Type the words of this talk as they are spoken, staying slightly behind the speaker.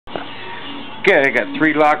Okay, I got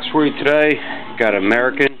 3 locks for you today. Got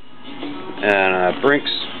American and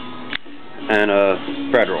Brinks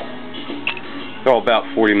and Federal. They're all about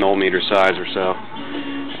 40 millimeter size or so.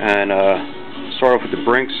 And start off with the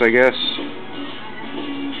Brinks, I guess.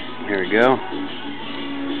 Here we go.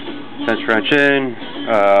 10 wrench in,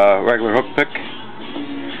 regular hook pick.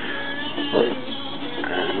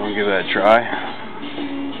 And we'll give that a try.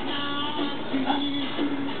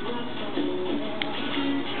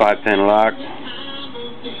 5-pin lock.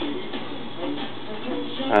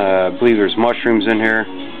 I believe there's mushrooms in here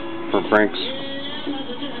for Brinks.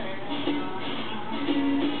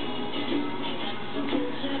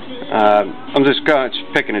 I'm just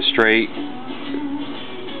picking it straight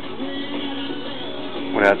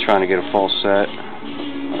without trying to get a false set.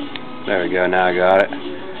 There we go, now I got it.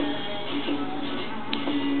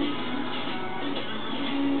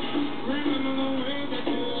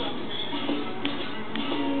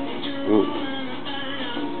 Ooh.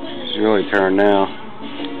 It's really turned now.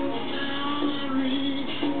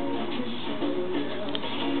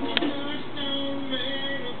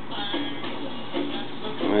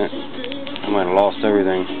 I might have lost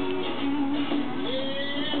everything.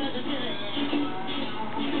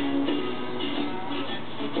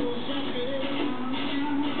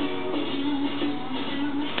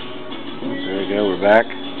 There we go, we're back.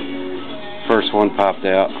 First one popped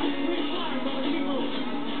out.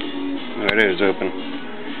 There it is, open.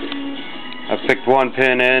 I picked one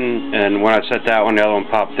pin in, and when I set that one, the other one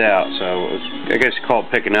popped out. So it was, I guess you call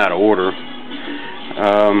it picking out of order.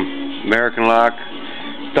 American lock,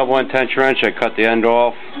 double end 10 wrench. I cut the end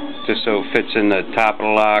off just so it fits in the top of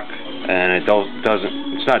the lock, and it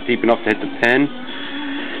doesn't. It's not deep enough to hit the pin.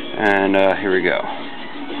 And here we go.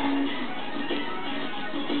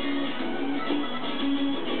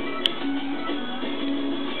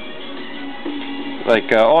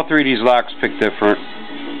 Like all 3 of these locks pick different.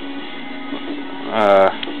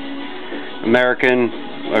 American,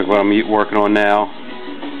 like what I'm working on now,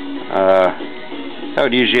 that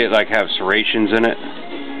would usually like have serrations in it,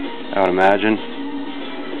 I would imagine.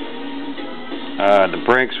 The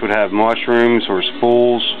Brinks would have mushrooms or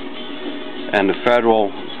spools, and the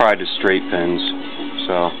Federal probably just straight pins.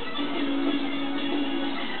 So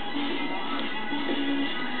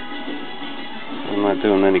I'm not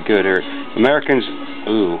doing any good here. Americans,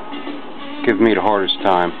 ooh, give me the hardest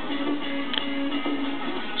time.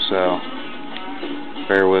 So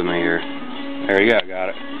bear with me here. There you go, I got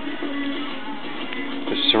it.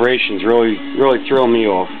 The serrations really throw me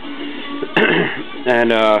off.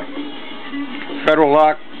 And Federal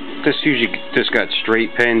lock, this usually just got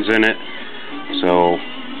straight pins in it. So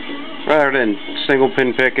rather than single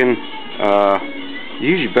pin picking, you're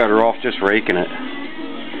usually better off just raking it.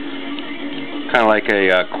 Kind of like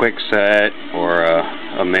a quick set or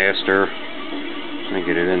a master. Let me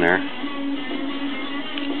get it in there.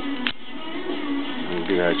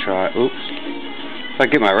 Give that a try. Oops. If I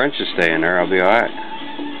get my wrench to stay in there, I'll be alright.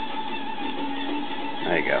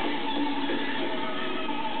 There you go.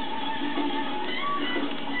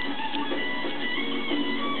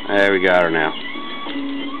 There we got her now.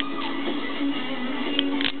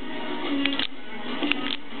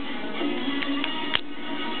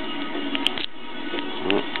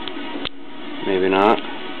 Maybe not.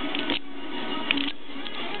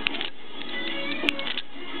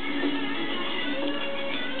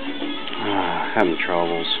 Having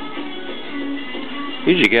troubles.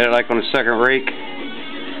 Usually get it like on the second rake.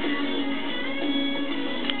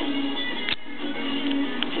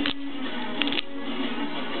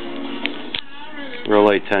 Real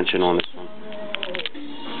light tension on this one.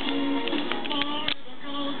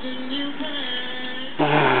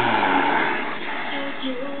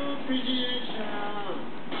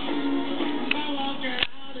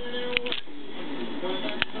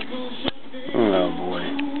 Oh boy.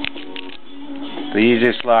 The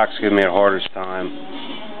easiest locks give me the hardest time.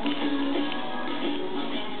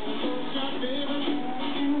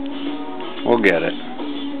 We'll get it.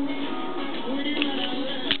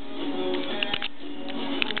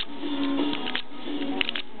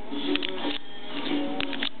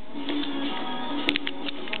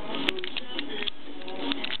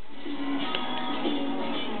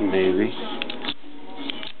 Maybe.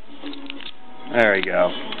 There we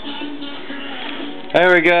go.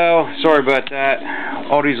 There we go. Sorry about that.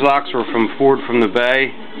 All these locks were from Ford from the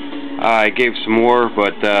Bay. I gave some more,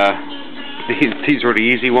 but these were the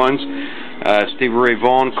easy ones. Stevie Ray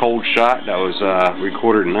Vaughan, Cold Shot. That was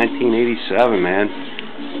recorded in 1987, man.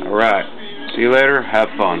 Alright. See you later. Have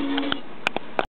fun.